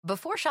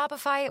Before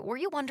Shopify, were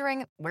you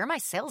wondering, where are my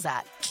sales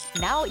at?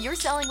 Now you're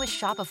selling with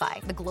Shopify,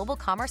 the global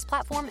commerce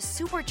platform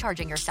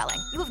supercharging your selling.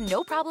 You have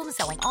no problem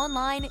selling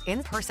online,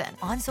 in person,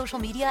 on social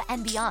media,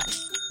 and beyond.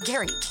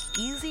 Gary,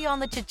 easy on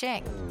the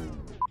cha-ching.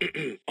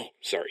 Oh,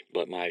 sorry,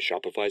 but my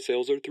Shopify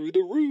sales are through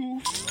the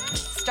roof.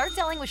 Start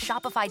selling with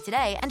Shopify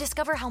today and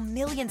discover how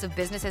millions of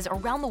businesses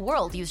around the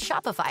world use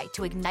Shopify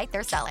to ignite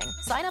their selling.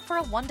 Sign up for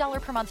a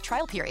 $1 per month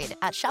trial period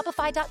at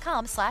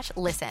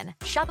shopify.com/listen.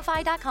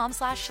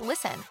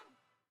 Shopify.com/listen.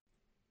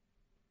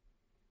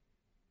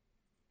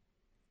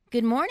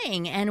 Good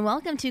morning and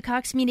welcome to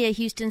Cox Media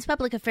Houston's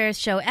Public Affairs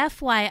Show,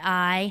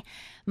 FYI.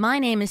 My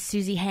name is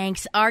Susie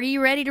Hanks. Are you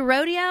ready to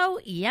rodeo?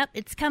 Yep,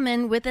 it's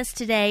coming. With us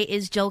today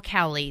is Joel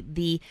Cowley,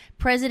 the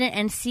president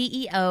and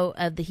CEO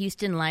of the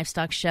Houston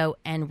Livestock Show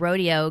and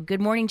Rodeo.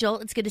 Good morning, Joel.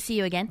 It's good to see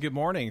you again. Good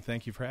morning.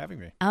 Thank you for having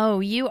me. Oh,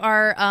 you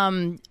are,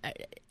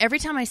 every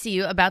time I see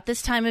you about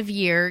this time of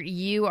year,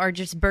 you are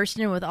just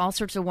bursting in with all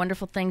sorts of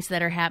wonderful things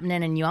that are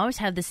happening, and you always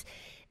have this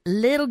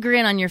little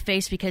grin on your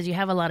face because you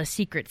have a lot of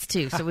secrets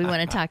too. So we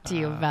want to talk to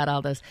you about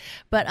all those.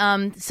 But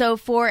so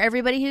for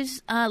everybody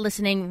who's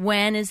listening,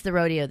 when is the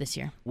rodeo this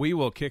year? We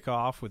will kick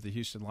off with the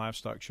Houston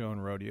Livestock Show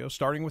and Rodeo,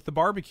 starting with the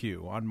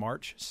barbecue on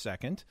March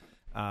 2nd.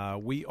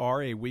 We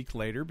are a week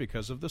later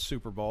because of the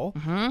Super Bowl.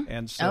 Mm-hmm.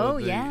 And so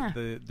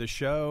the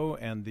show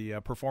and the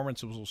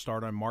performances will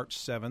start on March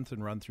 7th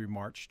and run through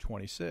March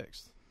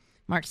 26th.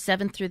 March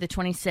 7th through the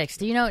 26th.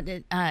 Do you know,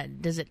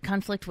 does it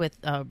conflict with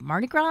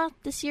Mardi Gras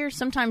this year?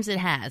 Sometimes it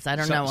has. I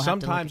don't know.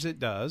 Sometimes it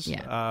does.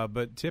 Yeah.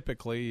 But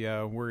typically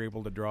we're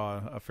able to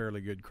draw a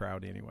fairly good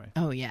crowd anyway.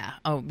 Oh, yeah.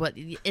 Oh, but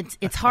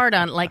it's hard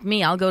on, like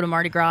me, I'll go to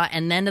Mardi Gras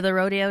and then to the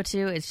rodeo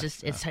too. It's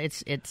just, it's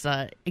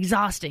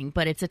exhausting,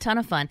 but it's a ton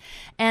of fun.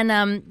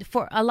 And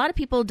for a lot of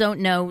people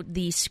don't know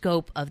the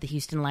scope of the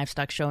Houston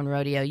Livestock Show and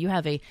Rodeo. You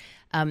have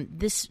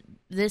this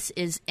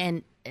is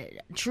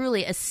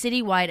truly a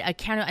citywide, a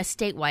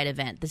statewide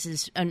event. This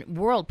is a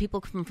world.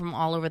 People come from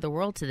all over the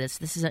world to this.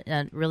 This is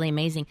really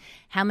amazing.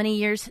 How many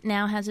years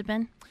now has it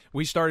been?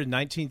 We started in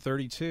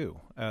 1932,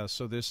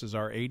 so this is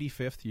our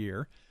 85th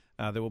year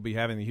that we'll be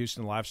having the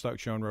Houston Livestock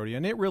Show and Rodeo,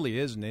 and it really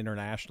is an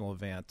international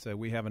event.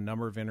 We have a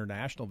number of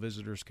international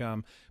visitors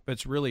come, but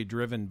it's really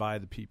driven by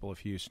the people of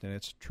Houston.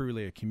 It's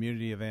truly a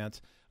community event.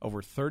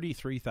 Over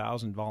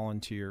 33,000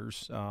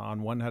 volunteers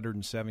on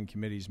 107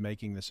 committees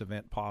making this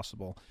event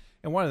possible.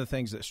 And one of the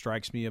things that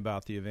strikes me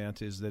about the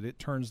event is that it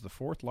turns the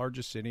fourth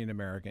largest city in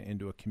America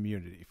into a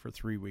community for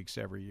 3 weeks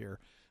every year,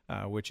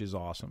 which is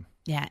awesome.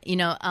 Yeah,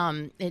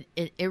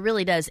 it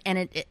really does.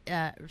 And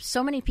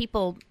so many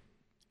people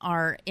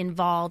are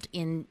involved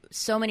in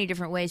so many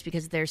different ways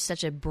because there's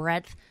such a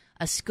breadth,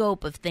 a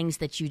scope of things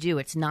that you do.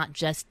 It's not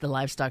just the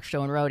Livestock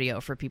Show and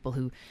Rodeo for people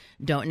who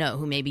don't know,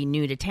 who may be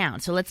new to town.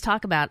 So let's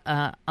talk about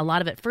a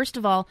lot of it. First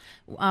of all,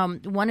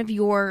 one of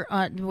your,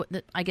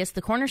 I guess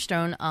the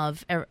cornerstone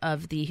of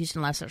the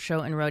Houston Livestock Show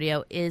and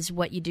Rodeo is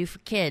what you do for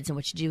kids and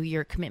what you do,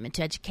 your commitment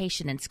to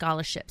education and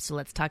scholarships. So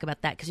let's talk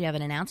about that because you have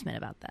an announcement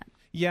about that.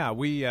 Yeah,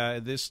 we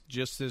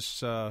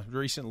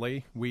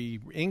recently we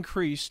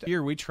increased.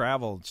 Here we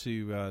traveled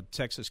to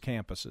Texas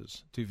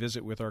campuses to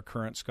visit with our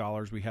current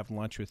scholars. We have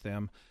lunch with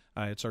them.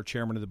 It's our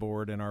chairman of the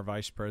board and our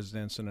vice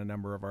presidents and a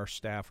number of our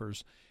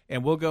staffers.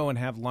 And we'll go and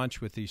have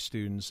lunch with these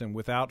students. And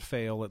without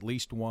fail, at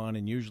least one,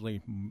 and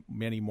usually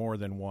many more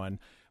than one,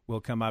 will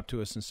come up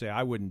to us and say,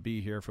 I wouldn't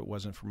be here if it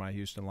wasn't for my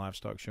Houston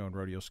Livestock Show and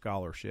Rodeo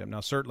scholarship.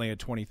 Now, certainly a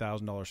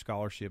 $20,000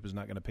 scholarship is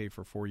not going to pay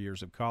for 4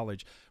 years of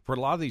college. For a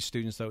lot of these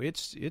students, though,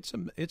 it's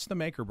the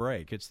make or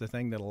break. It's the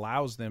thing that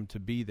allows them to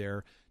be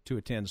there to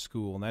attend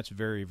school, and that's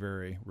very,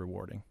 very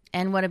rewarding.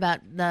 And what about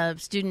the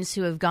students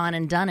who have gone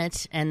and done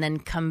it and then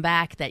come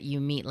back that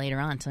you meet later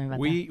on? Tell me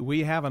about that.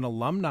 We have an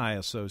alumni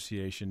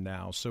association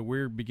now, so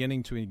we're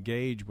beginning to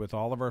engage with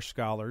all of our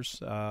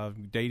scholars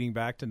dating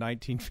back to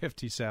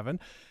 1957.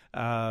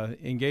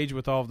 Engage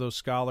with all of those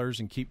scholars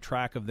and keep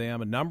track of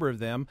them. A number of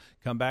them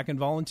come back and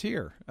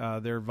volunteer.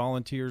 They're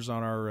volunteers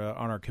on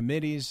our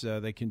committees.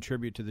 They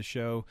contribute to the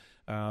show.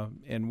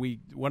 And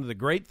one of the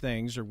great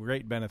things or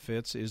great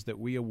benefits is that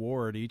we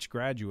award each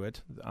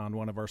graduate on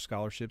one of our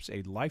scholarships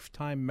a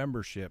lifetime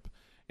membership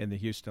in the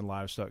Houston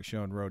Livestock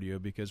Show and Rodeo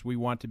because we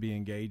want to be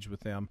engaged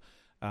with them.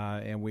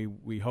 And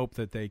we hope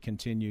that they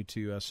continue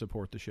to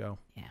support the show.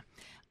 Yeah.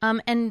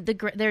 And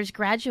there's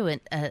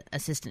graduate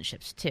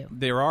assistantships, too.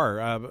 There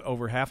are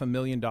over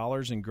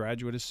 $500,000 in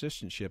graduate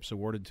assistantships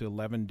awarded to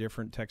 11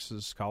 different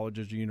Texas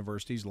colleges and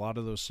universities. A lot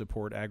of those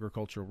support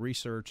agricultural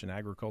research and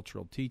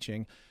agricultural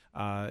teaching.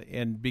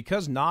 And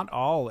because not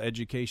all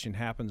education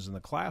happens in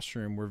the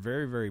classroom, we're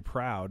very, very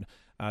proud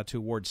to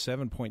award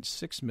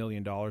 $7.6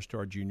 million to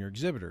our junior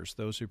exhibitors,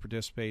 those who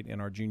participate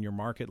in our junior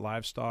market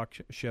livestock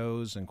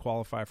shows and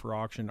qualify for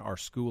auction, our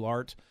school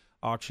art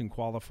auction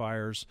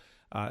qualifiers,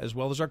 as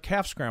well as our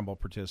calf scramble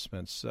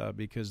participants,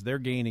 because they're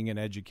gaining an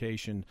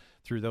education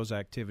through those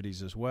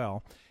activities as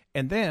well.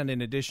 And then,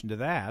 in addition to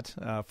that,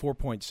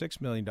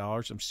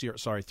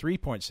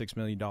 $3.6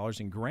 million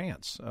in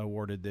grants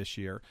awarded this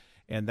year.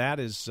 And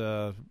that is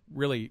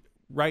really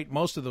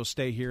most of those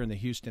stay here in the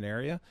Houston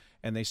area,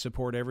 and they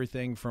support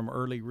everything from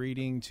early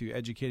reading to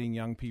educating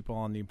young people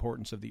on the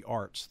importance of the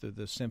arts,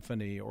 the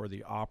symphony or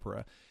the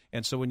opera.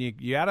 And so when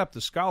you add up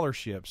the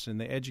scholarships and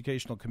the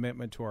educational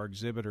commitment to our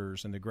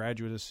exhibitors and the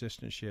graduate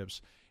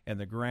assistantships and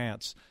the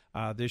grants,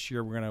 this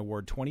year we're going to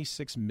award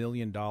 $26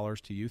 million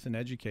to youth and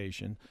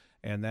education,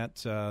 and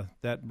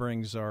that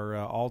brings our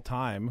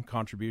all-time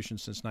contribution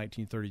since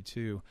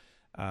 1932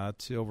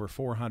 to over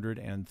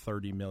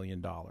 $430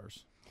 million.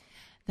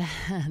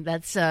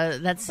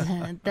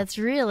 That's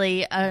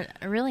really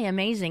really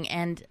amazing,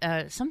 and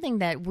something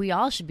that we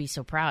all should be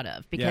so proud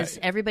of, because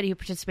everybody who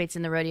participates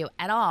in the rodeo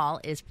at all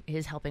is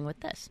helping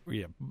with this.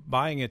 Yeah,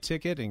 buying a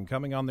ticket and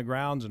coming on the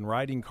grounds and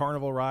riding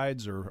carnival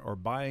rides or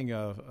buying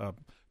a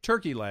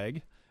turkey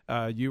leg.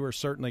 You are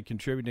certainly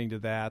contributing to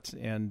that,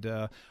 and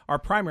our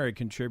primary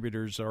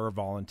contributors are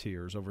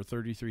volunteers, over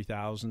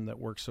 33,000 that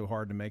work so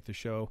hard to make the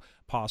show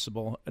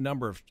possible, a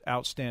number of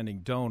outstanding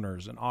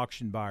donors and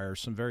auction buyers,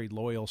 some very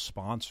loyal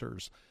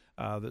sponsors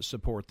that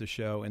support the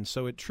show, and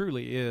so it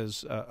truly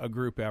is a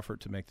group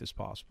effort to make this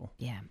possible.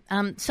 Yeah.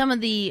 Some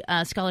of the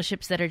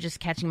scholarships that are just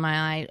catching my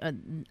eye,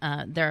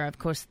 there are, of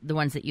course, the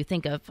ones that you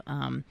think of,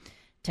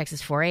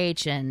 Texas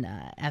 4-H and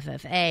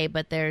FFA,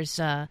 but there's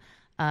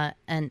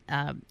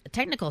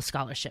technical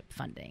scholarship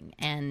funding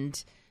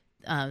and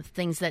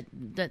things that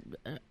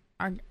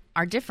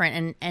are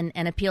different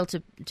and appeal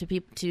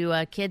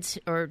to kids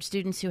or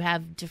students who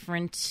have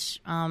different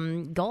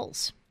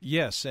goals.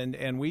 Yes,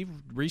 and we've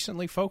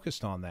recently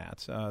focused on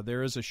that.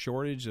 There is a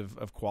shortage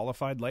of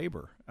qualified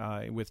labor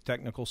with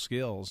technical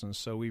skills, and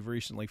so we've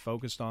recently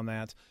focused on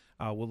that.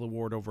 We'll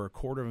award over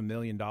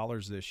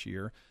 $250,000 this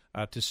year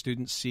to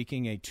students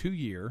seeking a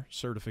 2-year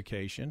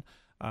certification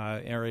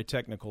or a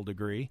technical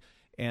degree,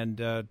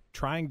 and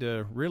trying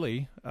to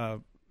really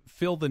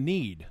fill the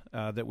need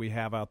that we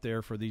have out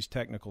there for these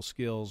technical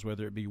skills,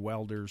 whether it be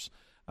welders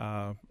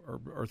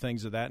or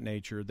things of that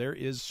nature. There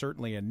is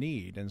certainly a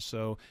need, and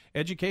so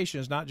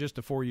education is not just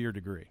a 4-year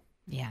degree.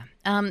 Yeah,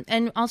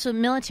 and also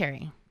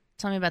military.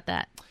 Tell me about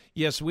that.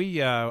 Yes,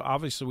 we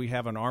obviously we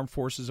have an Armed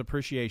Forces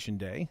Appreciation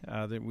Day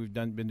that we've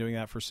been doing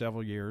that for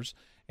several years,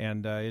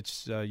 and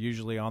it's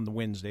usually on the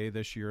Wednesday.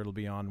 This year it'll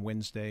be on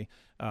Wednesday,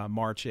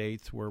 March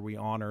 8th, where we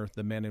honor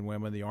the men and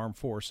women of the armed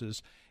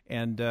forces.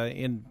 And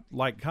in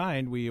like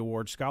kind, we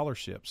award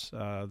scholarships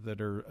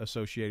that are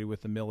associated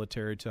with the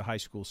military to high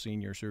school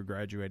seniors who are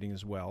graduating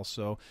as well.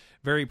 So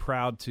very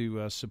proud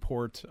to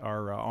support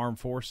our armed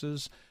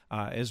forces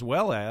as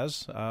well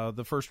as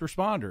the first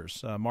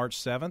responders. March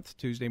 7th,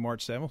 Tuesday,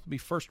 March 7th, will be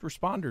First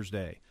Responders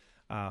Day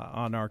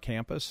on our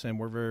campus, and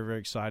we're very, very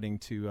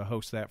excited to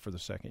host that for the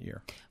second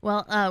year.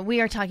 Well, we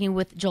are talking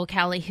with Joel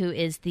Cowley, who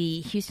is the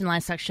Houston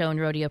Livestock Show and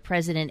Rodeo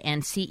President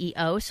and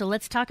CEO. So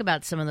let's talk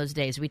about some of those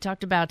days. We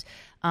talked about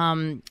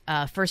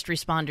First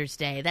Responders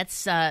Day.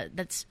 That's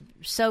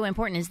so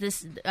important.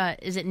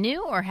 Is it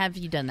new, or have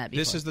you done that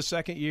before? This is the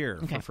second year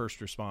for First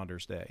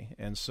Responders Day,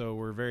 and so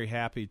we're very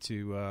happy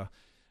to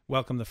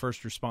welcome the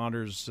first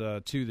responders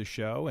to the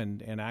show,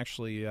 and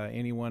actually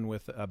anyone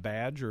with a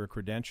badge or a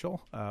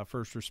credential,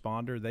 first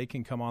responder, they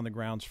can come on the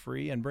grounds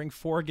free and bring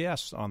 4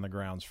 guests on the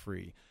grounds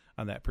free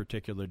on that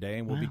particular day.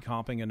 And we'll be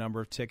comping a number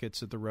of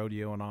tickets at the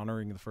rodeo and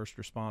honoring the first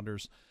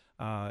responders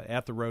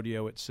at the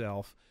rodeo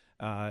itself.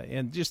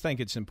 And just think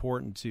it's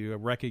important to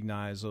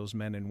recognize those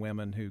men and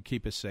women who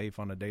keep us safe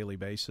on a daily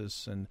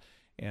basis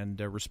and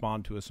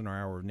respond to us in our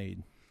hour of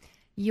need.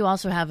 You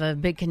also have a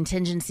big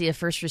contingency of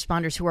first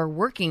responders who are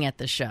working at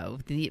the show,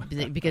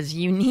 because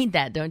you need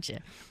that, don't you?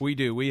 We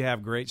do. We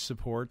have great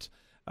support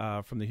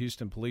from the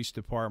Houston Police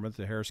Department,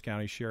 the Harris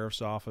County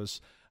Sheriff's Office,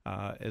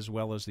 as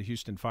well as the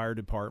Houston Fire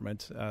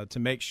Department, to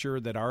make sure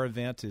that our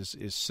event is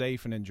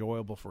safe and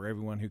enjoyable for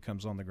everyone who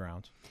comes on the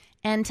grounds.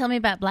 And tell me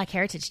about Black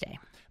Heritage Day.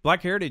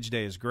 Black Heritage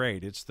Day is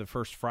great. It's the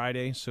first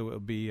Friday, so it will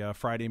be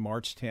Friday,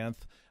 March 10th.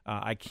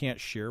 I can't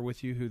share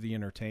with you who the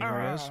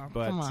entertainer is,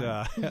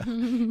 but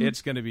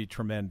it's going to be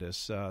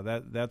tremendous.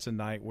 That's a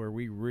night where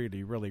we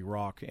really, really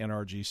rock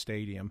NRG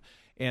Stadium.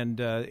 And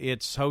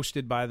it's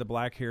hosted by the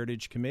Black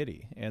Heritage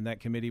Committee, and that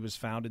committee was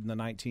founded in the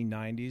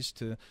 1990s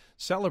to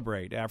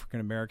celebrate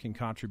African-American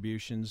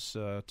contributions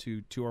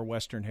to our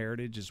Western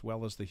heritage as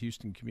well as the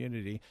Houston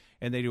community,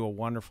 and they do a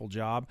wonderful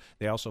job.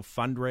 They also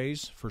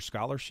fundraise for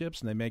scholarships,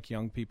 and they make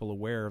young people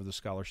aware of the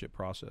scholarship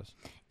process.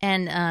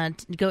 And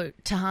Go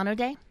Tejano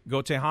Day?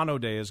 Go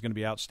Tejano Day is going to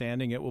be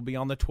outstanding. It will be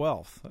on the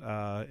 12th,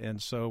 and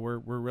so we're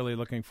really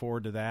looking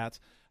forward to that.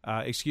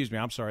 Excuse me,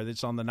 I'm sorry,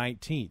 it's on the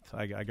 19th.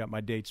 I got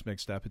my dates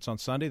mixed up. It's on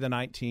Sunday the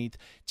 19th.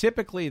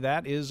 Typically,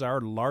 that is our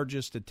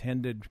largest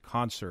attended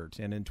concert,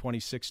 and in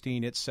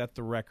 2016, it set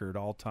the record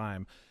all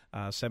time,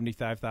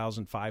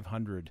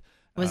 75,500.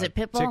 Was it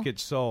Pitbull?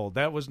 Tickets sold.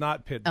 That was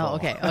not Pitbull. Oh,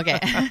 okay.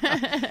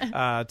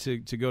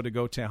 To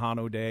go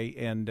Tejano Day,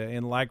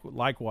 and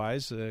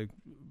likewise,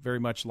 very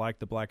much like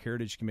the Black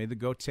Heritage Committee, the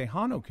Go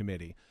Tejano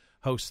Committee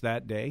hosts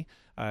that day.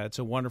 It's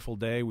a wonderful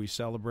day. We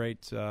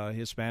celebrate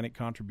Hispanic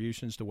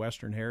contributions to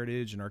Western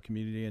heritage and our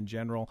community in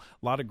general.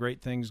 A lot of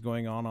great things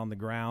going on the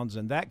grounds,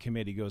 and that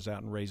committee goes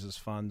out and raises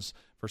funds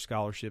for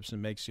scholarships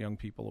and makes young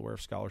people aware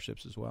of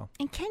scholarships as well.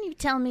 And can you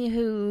tell me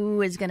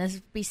who is going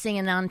to be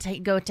singing on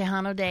Go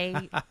Tejano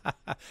Day?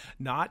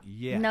 Not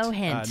yet. No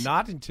hint.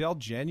 Not until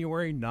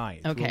January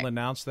 9th. Okay. We'll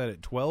announce that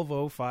at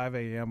 12:05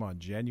 a.m. on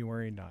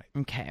January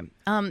 9th. Okay.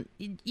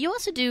 You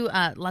also do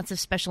lots of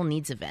special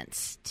needs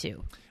events,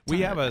 too.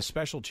 We have a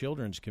special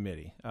children's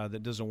committee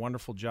that does a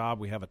wonderful job.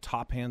 We have a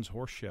Top Hands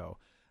horse show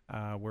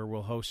where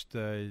we'll host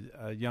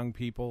young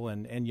people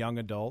and young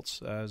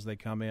adults as they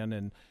come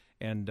in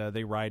and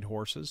they ride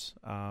horses.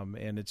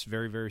 And it's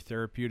very, very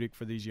therapeutic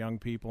for these young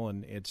people,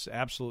 and it's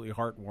absolutely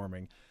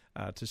heartwarming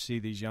to see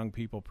these young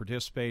people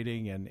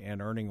participating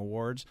and earning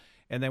awards.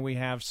 And then we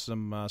have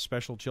some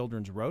special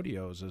children's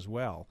rodeos as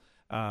well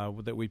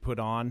that we put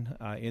on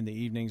in the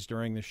evenings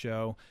during the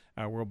show.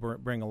 We'll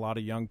bring a lot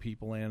of young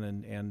people in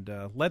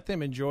and let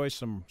them enjoy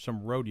some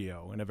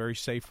rodeo in a very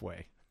safe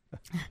way.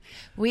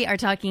 We are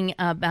talking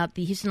about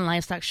the Houston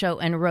Livestock Show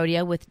and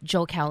Rodeo with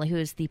Joel Cowley, who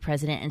is the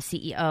president and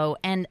CEO.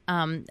 And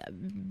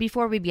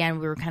before we began,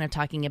 we were kind of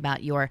talking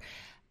about your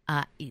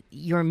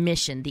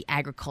mission, the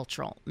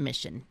agricultural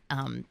mission.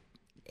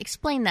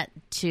 Explain that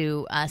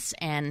to us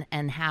and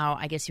how,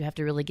 I guess, you have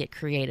to really get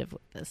creative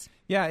with this.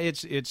 Yeah,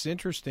 it's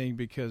interesting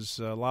because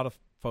a lot of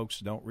folks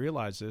don't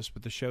realize this,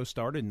 but the show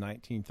started in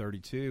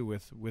 1932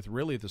 with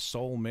really the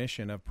sole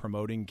mission of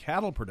promoting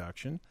cattle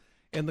production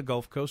in the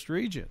Gulf Coast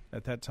region.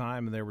 At that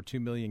time, there were 2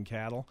 million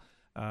cattle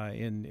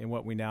in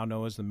what we now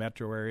know as the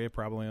metro area,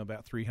 probably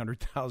about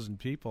 300,000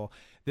 people.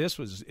 This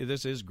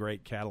is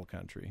great cattle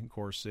country. Of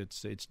course,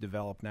 it's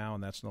developed now,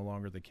 and that's no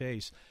longer the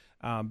case.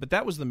 But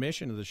that was the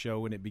mission of the show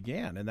when it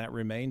began, and that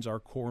remains our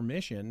core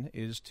mission,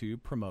 is to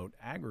promote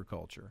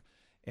agriculture.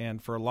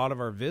 And for a lot of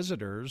our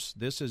visitors,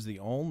 this is the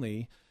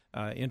only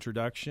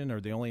introduction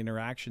or the only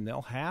interaction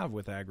they'll have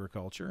with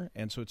agriculture.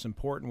 And so it's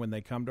important when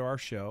they come to our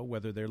show,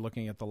 whether they're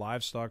looking at the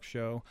livestock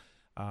show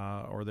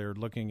or they're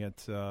looking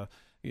at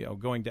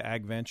going to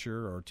Ag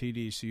Venture or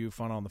TDCU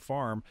Fun on the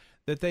Farm,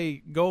 that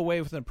they go away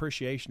with an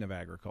appreciation of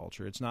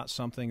agriculture. It's not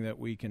something that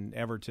we can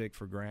ever take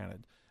for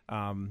granted.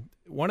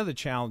 One of the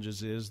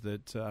challenges is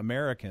that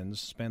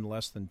Americans spend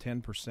less than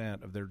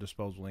 10% of their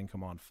disposable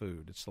income on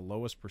food. It's the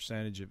lowest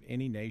percentage of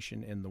any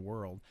nation in the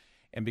world.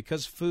 And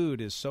because food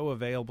is so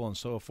available and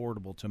so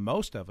affordable to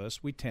most of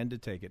us, we tend to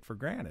take it for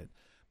granted.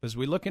 But as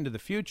we look into the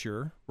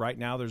future, right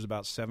now there's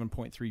about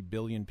 7.3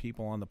 billion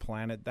people on the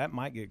planet. That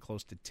might get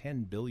close to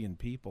 10 billion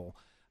people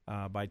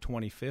by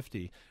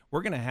 2050.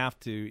 We're going to have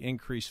to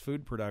increase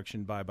food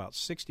production by about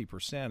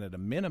 60% at a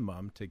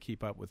minimum to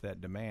keep up with that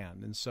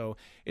demand. And so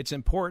it's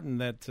important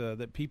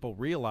that people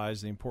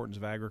realize the importance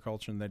of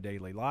agriculture in their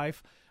daily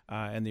life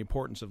and the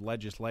importance of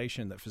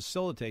legislation that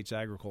facilitates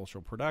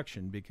agricultural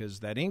production, because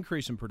that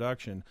increase in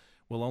production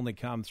will only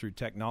come through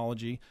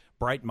technology,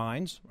 bright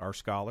minds, our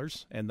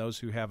scholars, and those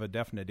who have a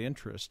definite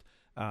interest.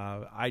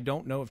 I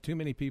don't know if too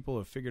many people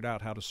have figured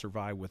out how to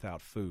survive without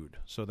food.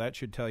 So that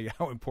should tell you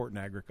how important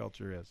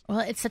agriculture is. Well,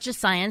 it's such a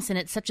science and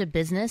it's such a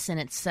business, and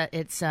it's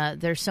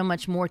there's so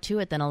much more to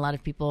it than a lot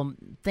of people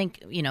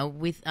think.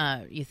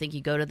 You think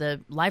you go to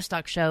the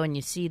livestock show and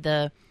you see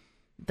the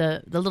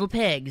little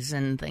pigs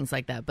and things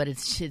like that, but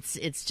it's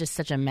just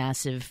such a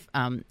massive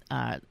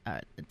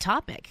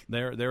topic.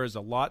 There is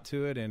a lot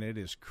to it, and it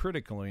is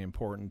critically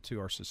important to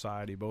our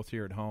society, both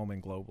here at home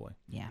and globally.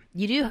 Yeah.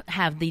 You do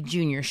have the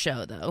junior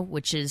show, though,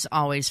 which is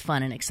always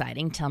fun and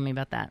exciting. Tell me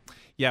about that.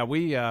 Yeah,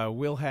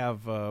 we'll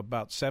have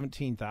about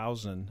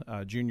 17,000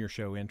 junior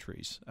show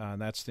entries.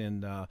 That's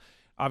in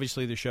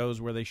obviously the shows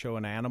where they show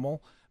an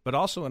animal, but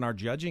also in our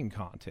judging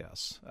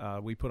contests.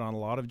 We put on a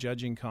lot of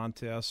judging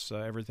contests,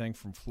 everything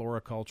from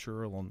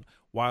floriculture and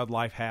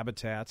wildlife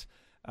habitat,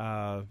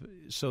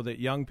 so that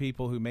young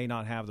people who may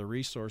not have the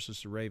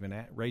resources to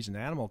raise an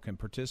animal can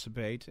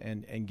participate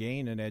and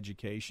gain an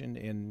education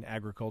in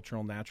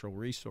agricultural natural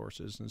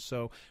resources. And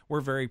so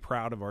we're very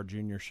proud of our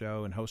junior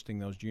show and hosting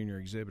those junior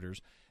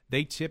exhibitors.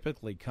 They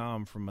typically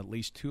come from at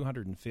least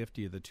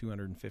 250 of the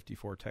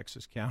 254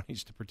 Texas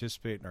counties to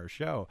participate in our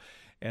show.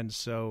 And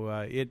so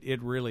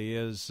it really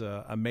is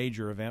a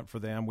major event for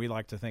them. We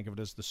like to think of it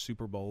as the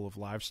Super Bowl of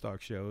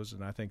livestock shows,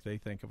 and I think they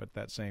think of it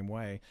that same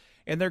way.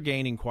 And they're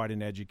gaining quite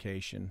an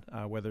education,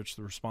 whether it's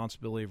the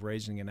responsibility of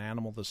raising an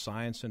animal, the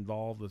science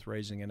involved with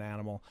raising an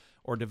animal,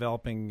 or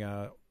developing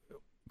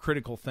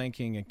critical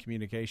thinking and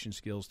communication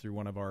skills through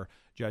one of our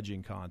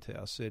judging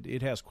contests.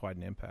 It has quite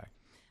an impact.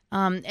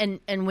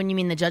 And when you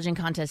mean the judging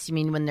contest, you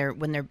mean when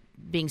they're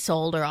being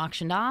sold or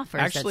auctioned off? Or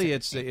actually,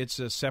 it's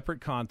a separate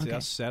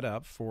contest set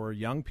up for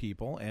young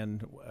people,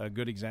 and a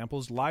good example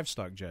is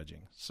livestock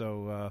judging.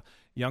 So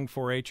young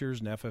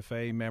 4-Hers and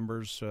FFA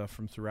members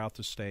from throughout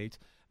the state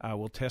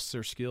will test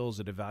their skills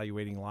at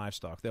evaluating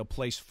livestock. They'll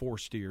place 4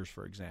 steers,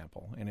 for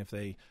example, and if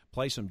they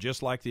place them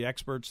just like the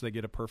experts, they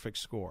get a perfect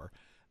score.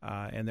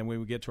 And then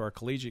when we get to our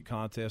collegiate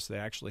contest, they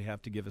actually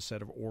have to give a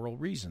set of oral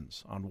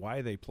reasons on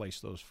why they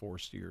placed those 4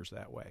 steers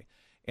that way.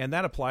 And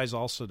that applies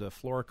also to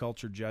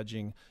floriculture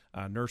judging,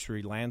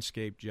 nursery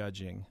landscape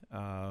judging,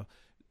 a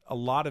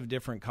lot of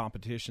different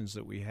competitions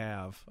that we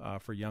have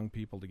for young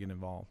people to get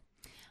involved.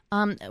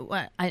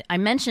 I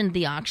mentioned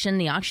the auction.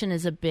 The auction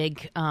is a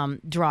big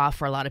draw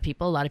for a lot of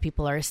people. A lot of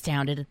people are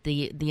astounded at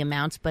the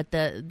amounts, but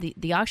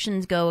the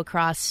auctions go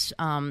across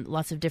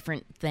lots of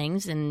different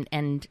things,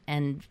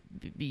 and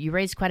you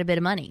raise quite a bit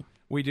of money.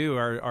 We do.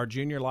 Our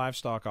junior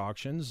livestock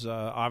auctions,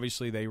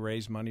 obviously they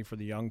raise money for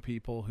the young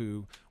people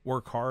who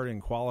work hard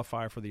and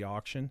qualify for the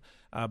auction.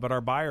 But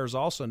our buyers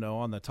also know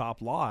on the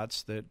top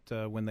lots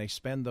that when they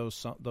spend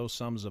those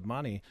sums of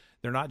money,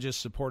 they're not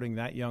just supporting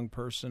that young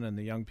person and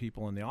the young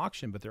people in the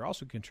auction, but they're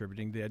also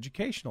contributing to the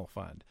educational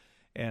fund.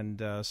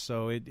 And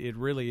so it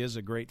really is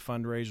a great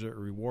fundraiser. It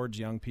rewards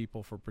young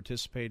people for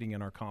participating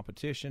in our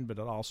competition, but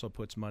it also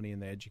puts money in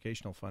the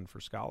educational fund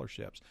for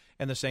scholarships.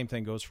 And the same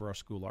thing goes for our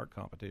school art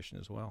competition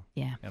as well.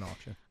 Yeah. And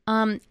auction.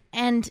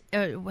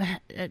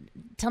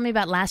 Tell me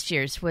about last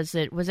year's. Was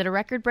it a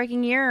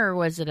record-breaking year, or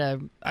was it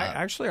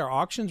Actually, our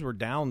auctions were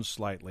down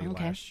slightly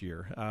last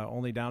year,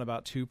 only down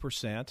about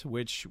 2%,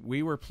 which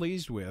we were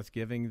pleased with,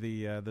 given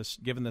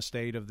the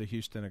state of the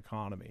Houston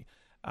economy.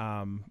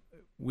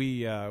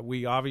 We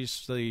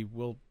obviously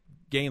will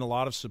gain a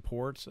lot of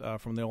support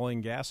from the oil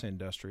and gas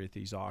industry at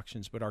these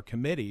auctions, but our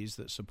committees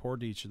that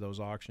support each of those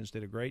auctions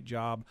did a great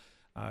job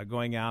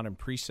going out and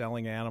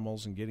pre-selling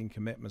animals and getting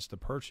commitments to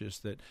purchase.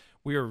 That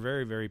we are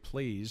very, very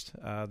pleased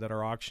that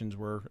our auctions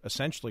were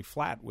essentially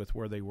flat with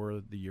where they were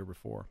the year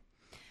before.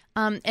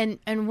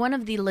 And one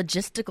of the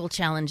logistical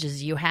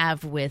challenges you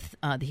have with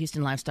the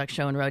Houston Livestock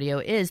Show and Rodeo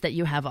is that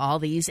you have all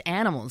these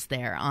animals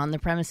there on the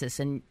premises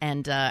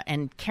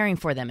and caring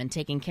for them and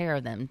taking care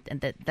of them,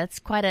 and that's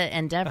quite an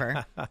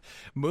endeavor.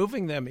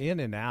 Moving them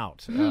in and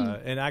out,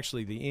 and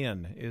actually the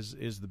inn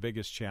is the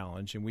biggest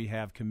challenge. And we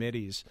have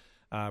committees,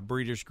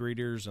 breeders,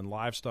 greeters, and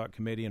livestock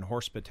committee and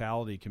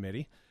hospitality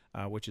committee.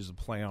 Which is a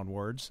play on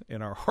words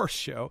in our horse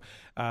show.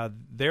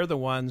 They're the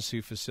ones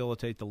who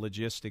facilitate the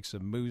logistics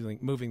of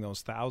moving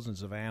those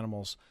thousands of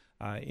animals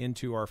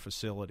into our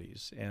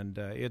facilities, and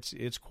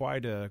it's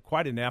quite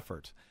an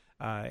effort.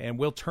 And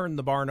we'll turn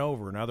the barn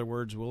over. In other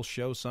words, we'll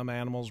show some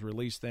animals,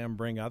 release them,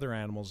 bring other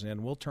animals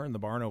in. We'll turn the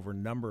barn over a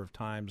number of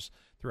times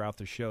throughout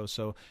the show.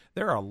 So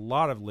there are a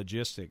lot of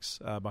logistics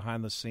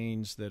behind the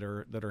scenes that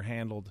are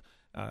handled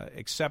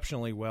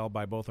exceptionally well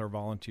by both our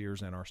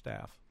volunteers and our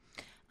staff.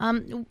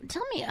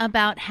 Tell me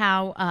about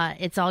how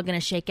it's all going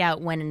to shake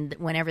out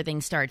when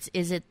everything starts.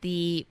 Is it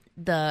the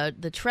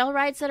trail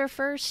rides that are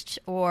first,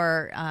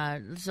 or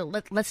so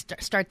let's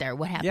start there.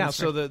 What happens? Yeah,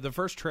 so the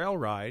first trail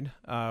ride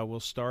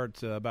will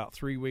start about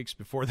 3 weeks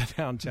before the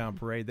downtown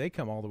parade. They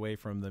come all the way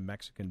from the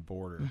Mexican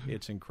border. Mm-hmm.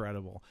 It's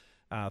incredible.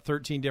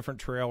 13 different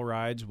trail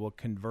rides will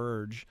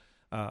converge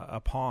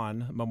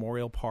upon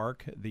Memorial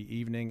Park the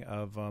evening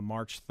of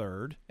March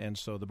 3rd. And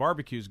so the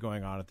barbecue is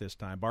going on at this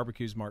time.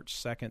 Barbecue's March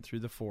 2nd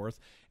through the 4th.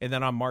 And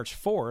then on March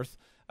 4th,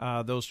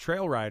 those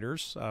trail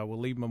riders will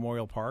leave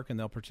Memorial Park and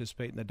they'll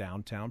participate in the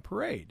downtown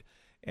parade.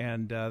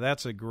 And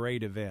that's a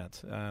great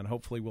event. And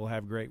hopefully we'll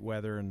have great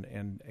weather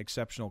and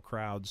exceptional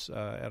crowds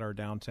at our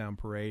downtown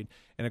parade.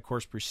 And, of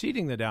course,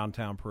 preceding the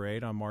downtown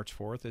parade on March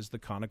 4th is the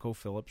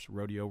ConocoPhillips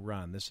Rodeo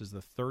Run. This is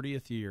the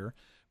 30th year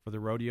for the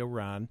Rodeo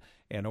Run,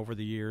 and over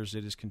the years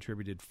it has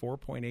contributed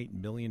 $4.8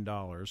 million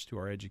to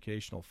our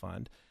educational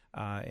fund.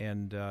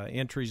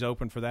 Entries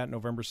open for that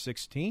November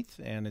 16th,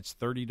 and it's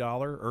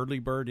 $30 early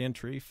bird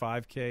entry,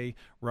 5K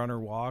runner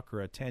walk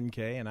or a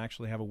 10K, and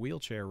actually have a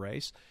wheelchair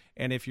race.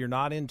 And if you're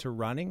not into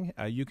running,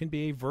 you can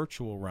be a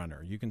virtual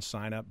runner. You can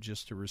sign up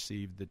just to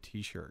receive the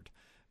T-shirt.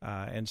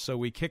 And so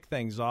we kick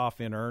things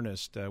off in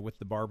earnest with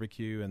the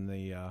barbecue and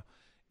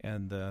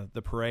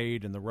the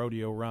parade and the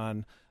rodeo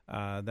run.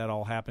 That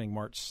all happening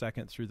March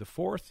 2nd through the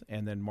 4th,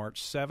 and then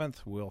March 7th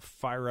we'll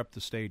fire up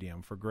the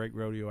stadium for great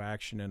rodeo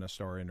action and a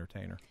star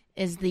entertainer.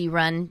 Is the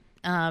run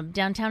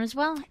downtown as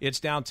well? It's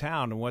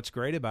downtown, and what's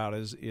great about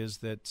it is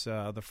that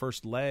the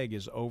first leg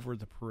is over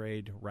the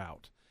parade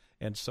route.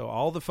 And so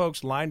all the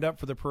folks lined up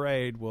for the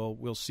parade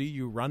will see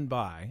you run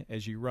by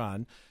as you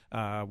run.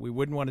 We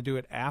wouldn't want to do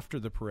it after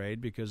the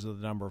parade because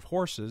of the number of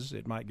horses.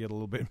 It might get a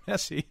little bit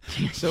messy.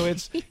 So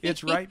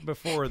it's right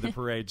before the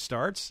parade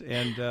starts,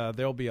 and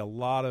there'll be a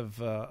lot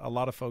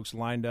of folks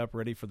lined up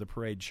ready for the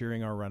parade,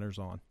 cheering our runners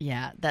on.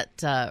 Yeah, that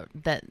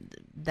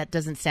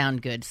doesn't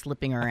sound good,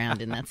 slipping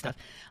around and that stuff.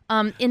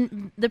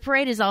 In the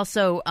parade is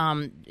also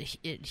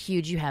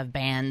huge. You have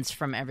bands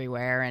from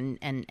everywhere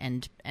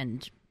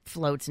and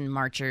floats and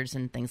marchers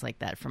and things like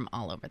that from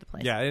all over the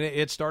place. Yeah, and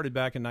it started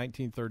back in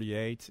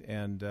 1938,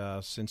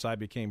 and since I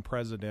became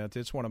president,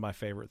 it's one of my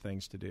favorite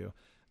things to do,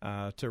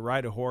 to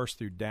ride a horse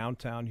through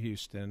downtown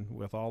Houston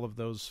with all of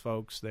those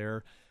folks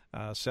there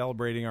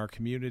celebrating our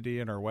community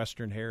and our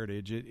Western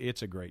heritage.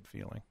 It's a great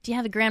feeling. Do you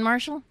have a Grand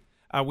Marshal?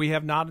 We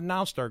have not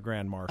announced our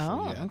Grand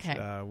Marshal yet.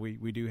 Okay.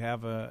 We do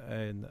have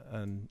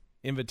an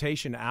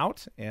invitation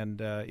out,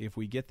 and if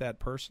we get that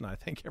person, I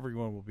think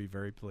everyone will be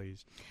very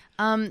pleased.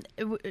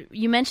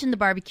 You mentioned the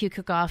BBQ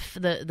Cook-off,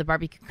 the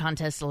barbecue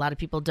contest. A lot of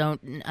people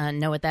don't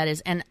know what that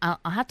is, and I'll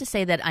have to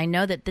say that I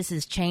know that this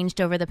has changed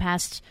over the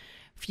past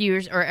few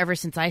years, or ever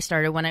since I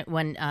started.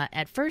 When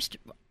at first,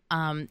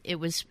 it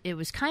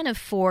was kind of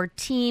for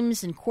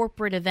teams and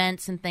corporate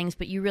events and things,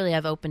 but you really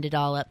have opened it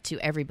all up to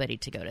everybody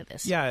to go to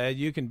this. Yeah,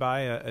 you can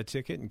buy a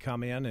ticket and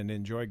come in and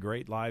enjoy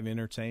great live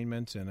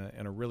entertainment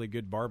and a really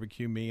good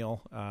barbecue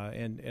meal,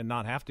 and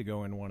not have to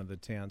go in one of the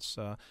tents.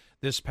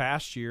 This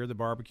past year, the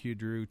barbecue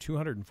drew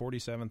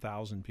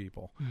 247,000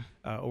 people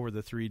over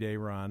the 3-day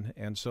run.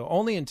 And so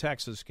only in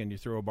Texas can you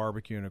throw a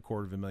barbecue and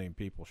 250,000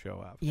 people show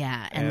up.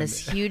 Yeah, and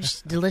this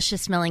huge,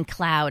 delicious-smelling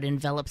cloud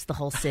envelops the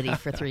whole city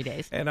for 3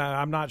 days. And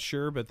I'm not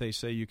sure, but they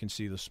say you can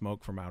see the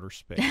smoke from outer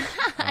space.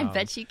 I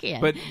bet you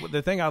can. But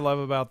the thing I love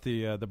about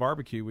the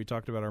barbecue, we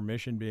talked about our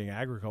mission being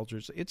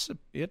agriculture.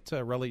 It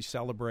really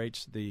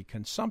celebrates the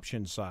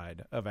consumption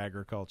side of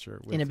agriculture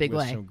in a big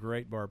way. Some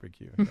great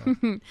barbecue.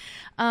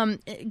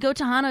 Go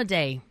Tejano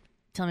Day.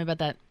 Tell me about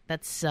that.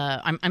 That's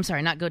I'm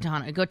sorry, not Go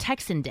Tejano. Go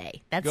Texan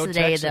Day. That's the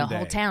day the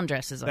whole town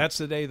dresses up. That's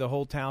the day the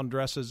whole town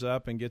dresses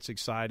up and gets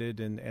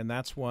excited, and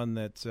that's one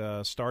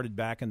that started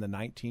back in the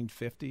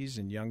 1950s,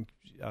 and young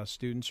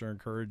students are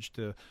encouraged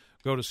to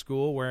go to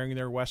school wearing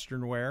their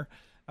Western wear,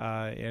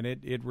 and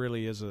it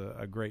really is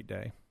a great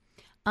day.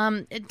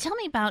 Tell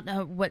me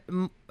about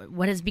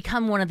what has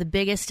become one of the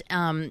biggest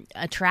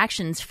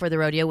attractions for the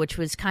rodeo, which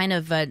was kind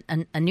of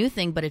a new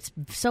thing, but it's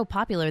so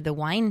popular, the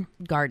wine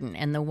garden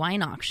and the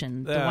wine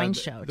auction, the wine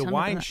show. The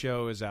wine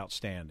show is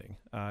outstanding.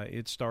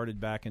 It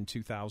started back in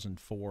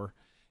 2004,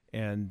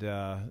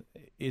 and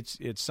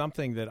it's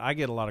something that I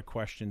get a lot of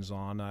questions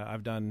on.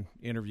 I've done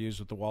interviews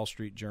with the Wall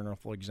Street Journal,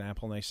 for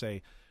example, and they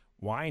say,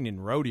 wine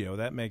and rodeo,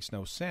 that makes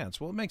no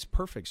sense. Well, it makes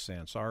perfect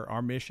sense.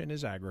 Our mission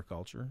is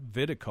agriculture.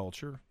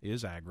 Viticulture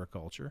is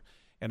agriculture.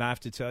 And I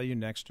have to tell you,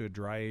 next to a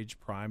dry-aged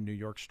prime New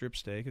York strip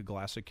steak, a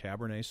glass of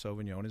Cabernet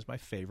Sauvignon is my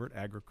favorite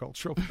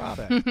agricultural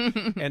product.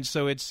 And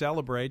so it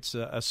celebrates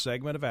a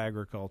segment of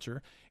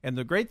agriculture. And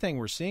the great thing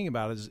we're seeing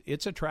about it is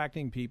it's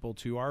attracting people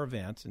to our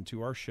event and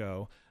to our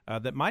show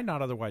that might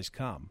not otherwise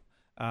come.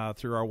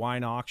 Through our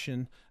wine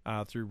auction,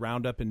 through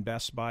Roundup and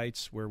Best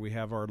Bites, where we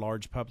have our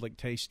large public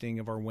tasting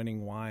of our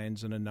winning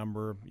wines, and a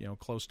number,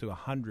 close to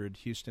 100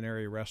 Houston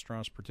area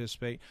restaurants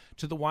participate,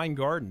 to the wine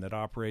garden that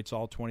operates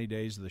all 20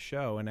 days of the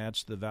show and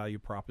adds to the value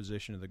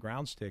proposition of the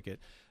grounds ticket.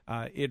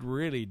 It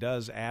really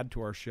does add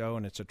to our show,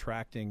 and it's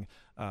attracting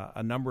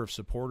a number of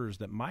supporters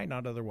that might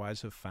not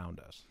otherwise have found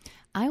us.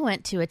 I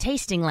went to a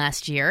tasting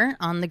last year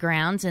on the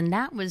grounds, and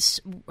that was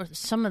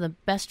some of the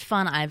best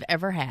fun I've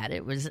ever had.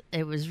 It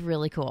was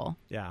really cool.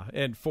 Yeah,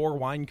 and 4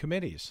 wine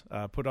committees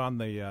put on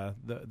the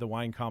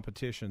wine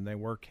competition. They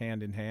work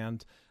hand in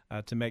hand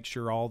to make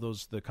sure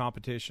the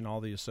competition, all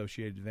the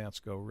associated events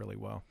go really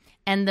well.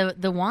 And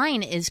the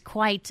wine is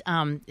quite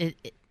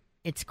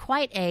it's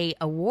quite a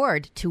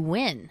award to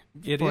win.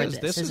 It is.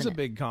 This is a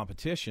big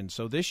competition.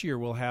 So this year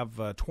we'll have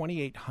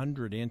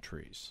 2,800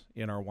 entries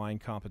in our wine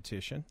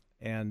competition,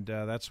 and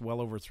that's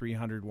well over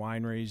 300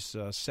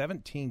 wineries.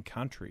 17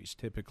 countries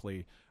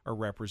typically are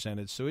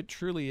represented. So it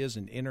truly is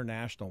an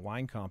international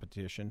wine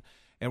competition.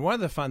 And one of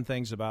the fun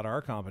things about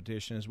our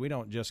competition is we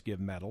don't just give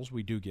medals.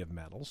 We do give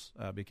medals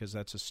because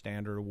that's a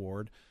standard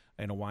award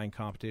in a wine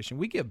competition.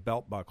 We give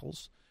belt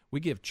buckles. We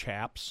give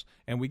chaps,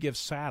 and we give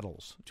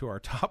saddles to our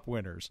top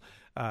winners.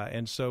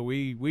 And so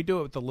we do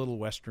it with a little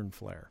Western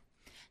flair.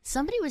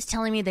 Somebody was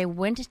telling me they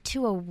went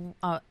to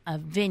a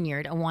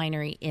vineyard, a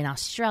winery in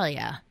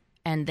Australia,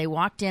 and they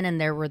walked in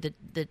and there were the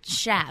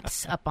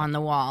chaps up on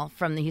the wall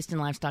from the Houston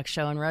Livestock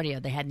Show and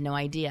Rodeo. They had no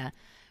idea.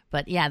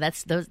 But yeah,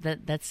 that's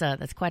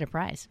quite a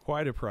prize.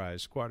 Quite a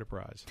prize.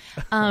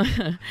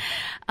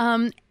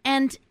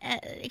 And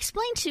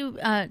explain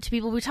to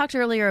people. We talked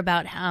earlier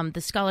about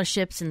the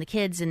scholarships and the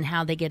kids and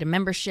how they get a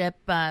membership.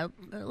 A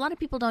lot of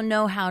people don't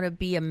know how to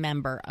be a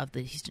member of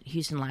the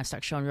Houston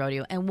Livestock Show and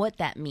Rodeo and what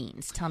that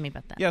means. Tell me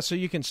about that. Yeah, so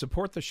you can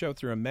support the show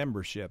through a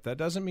membership. That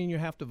doesn't mean you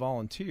have to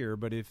volunteer,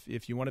 but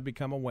if you want to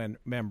become a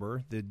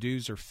member, the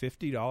dues are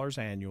 $50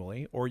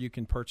 annually, or you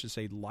can purchase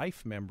a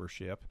life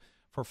membership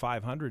for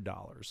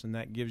 $500, and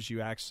that gives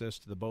you access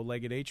to the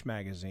Bow-Legged H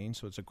magazine.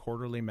 So it's a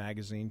quarterly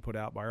magazine put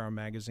out by our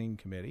magazine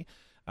committee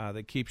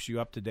that keeps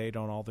you up to date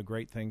on all the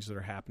great things that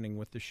are happening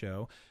with the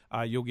show.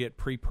 You'll get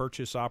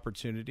pre-purchase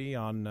opportunity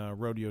on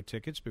rodeo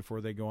tickets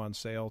before they go on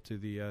sale to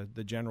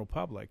the general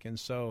public, and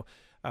so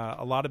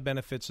a lot of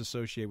benefits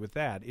associated with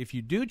that. If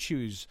you do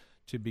choose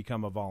to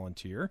become a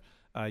volunteer,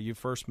 you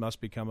first must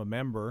become a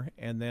member,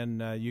 and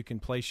then you can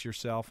place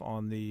yourself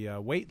on the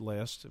wait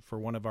list for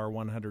one of our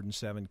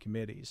 107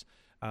 committees.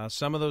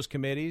 Some of those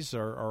committees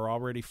are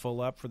already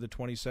full up for the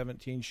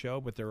 2017 show,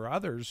 but there are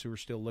others who are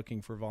still looking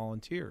for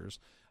volunteers,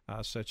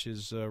 such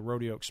as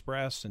Rodeo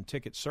Express and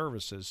Ticket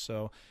Services.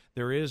 So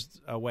there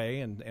is a way,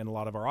 and a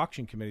lot of our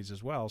auction committees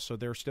as well. So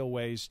there are still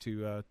ways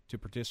to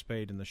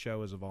participate in the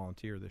show as a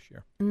volunteer this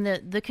year. And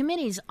the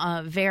committees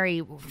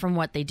vary from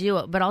what they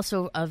do, but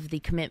also of the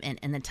commitment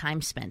and the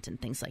time spent and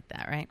things like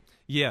that, right?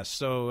 Yes.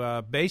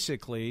 So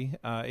basically,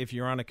 if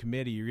you're on a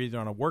committee, you're either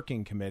on a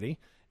working committee,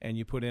 and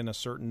you put in a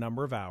certain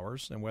number of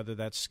hours, and whether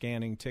that's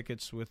scanning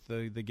tickets with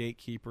the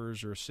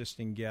gatekeepers or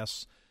assisting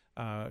guests,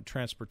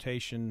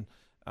 transportation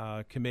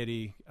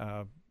committee,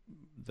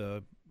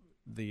 the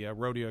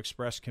Rodeo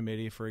Express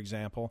Committee, for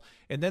example.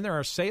 And then there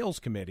are sales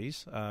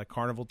committees,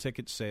 carnival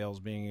ticket sales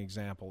being an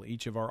example.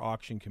 Each of our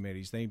auction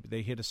committees,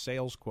 they hit a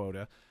sales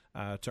quota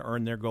to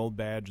earn their gold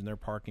badge and their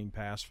parking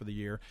pass for the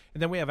year.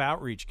 And then we have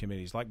outreach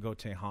committees like Go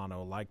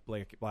Tejano, like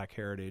Black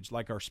Heritage,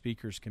 like our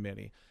speakers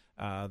committee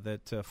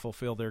that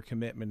fulfill their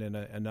commitment in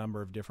a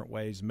number of different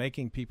ways,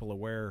 making people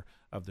aware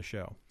of the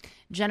show.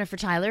 Jennifer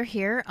Tyler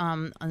here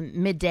on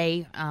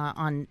midday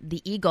on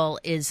the Eagle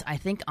is, I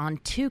think, on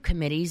 2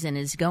 committees and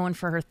is going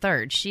for her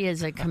 3rd. She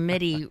is a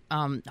committee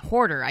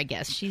hoarder, I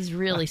guess. She's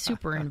really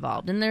super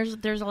involved, and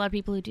there's a lot of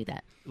people who do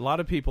that. A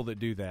lot of people that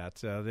do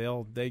that.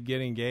 They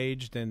get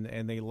engaged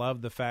and they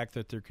love the fact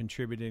that they're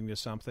contributing to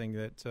something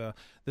that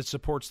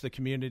supports the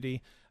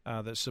community,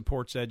 that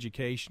supports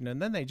education,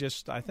 and then they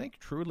just, I think,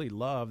 truly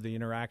love the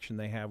interaction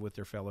they have with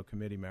their fellow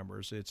committee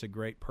members. It's a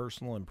great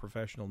personal and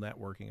professional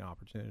networking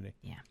opportunity.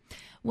 Yeah.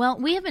 Well,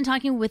 we have been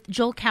talking with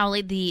Joel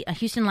Cowley, the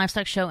Houston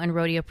Livestock Show and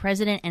Rodeo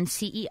President and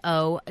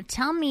CEO.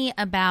 Tell me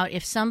about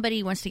if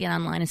somebody wants to get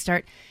online and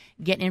start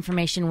getting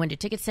information, when do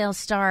ticket sales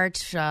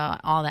start,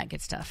 all that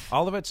good stuff.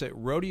 All of it's at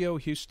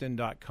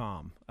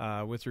rodeohouston.com.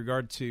 With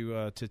regard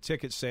to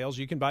ticket sales,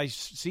 you can buy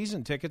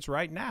season tickets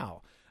right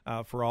now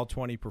for all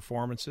 20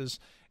 performances.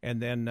 And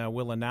then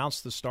we'll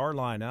announce the star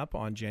lineup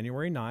on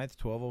January 9th,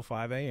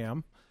 12:05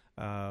 a.m.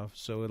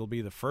 So it'll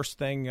be the first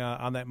thing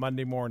on that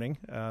Monday morning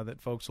that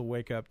folks will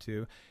wake up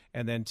to.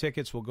 And then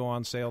tickets will go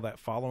on sale that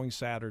following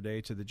Saturday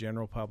to the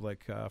general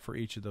public for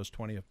each of those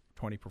 20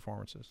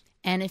 performances.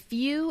 And if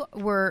you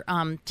were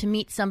to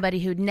meet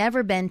somebody who'd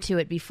never been to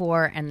it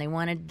before and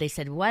they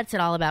said, what's it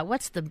all about?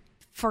 What's the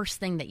first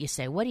thing that you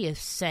say? What do you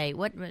say?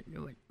 What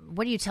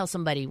do you tell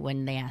somebody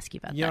when they ask you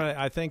about that? You know,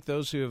 I think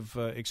those who have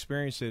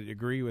experienced it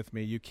agree with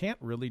me. You can't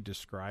really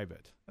describe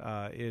it.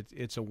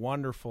 It's a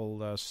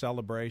wonderful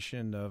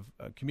celebration of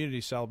community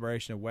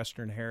celebration of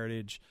Western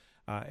heritage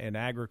and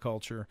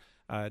agriculture.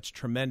 It's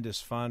tremendous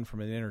fun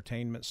from an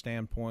entertainment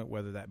standpoint,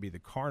 whether that be the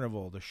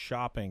carnival, the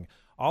shopping,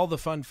 all the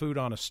fun food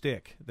on a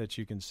stick that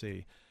you can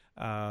see.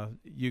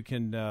 You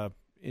can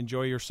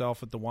enjoy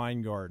yourself at the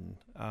wine garden.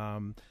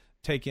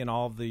 Take in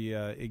all of the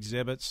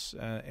exhibits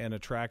and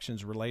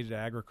attractions related to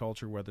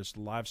agriculture, whether it's the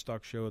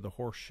livestock show, the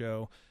horse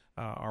show,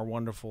 our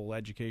wonderful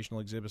educational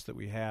exhibits that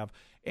we have.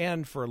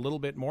 And for a little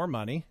bit more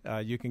money,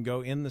 you can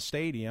go in the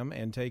stadium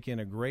and take in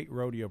a great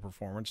rodeo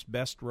performance,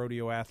 best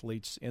rodeo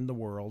athletes in the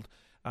world,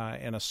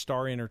 and a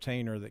star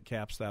entertainer that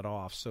caps that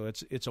off. So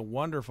it's a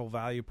wonderful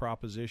value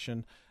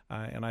proposition,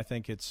 and I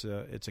think it's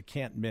a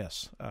can't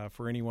miss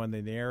for anyone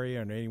in the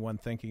area and anyone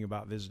thinking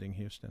about visiting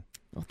Houston.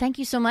 Well, thank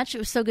you so much. It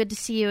was so good to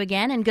see you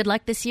again, and good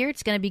luck this year.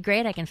 It's going to be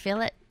great. I can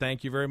feel it.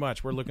 Thank you very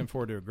much. We're looking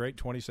forward to a great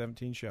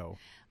 2017 show.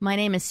 My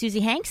name is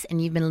Susie Hanks,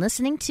 and you've been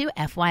listening to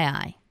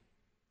FYI.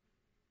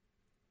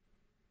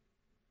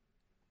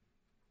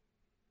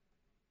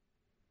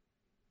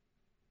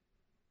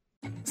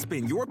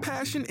 Spin your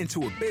passion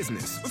into a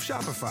business with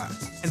Shopify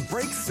and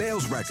break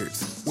sales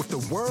records with the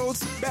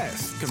world's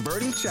best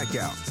converting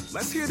checkout.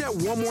 Let's hear that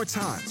one more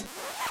time.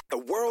 The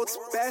world's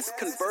best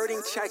converting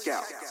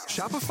checkout.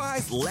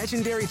 Shopify's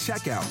legendary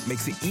checkout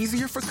makes it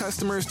easier for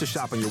customers to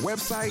shop on your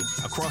website,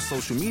 across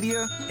social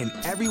media, and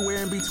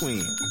everywhere in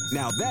between.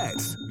 Now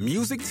that's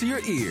music to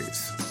your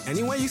ears.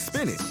 Any way you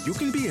spin it, you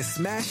can be a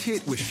smash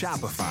hit with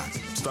Shopify.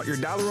 Start your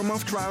 $1 a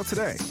month trial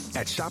today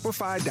at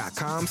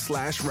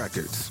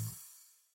shopify.com/records.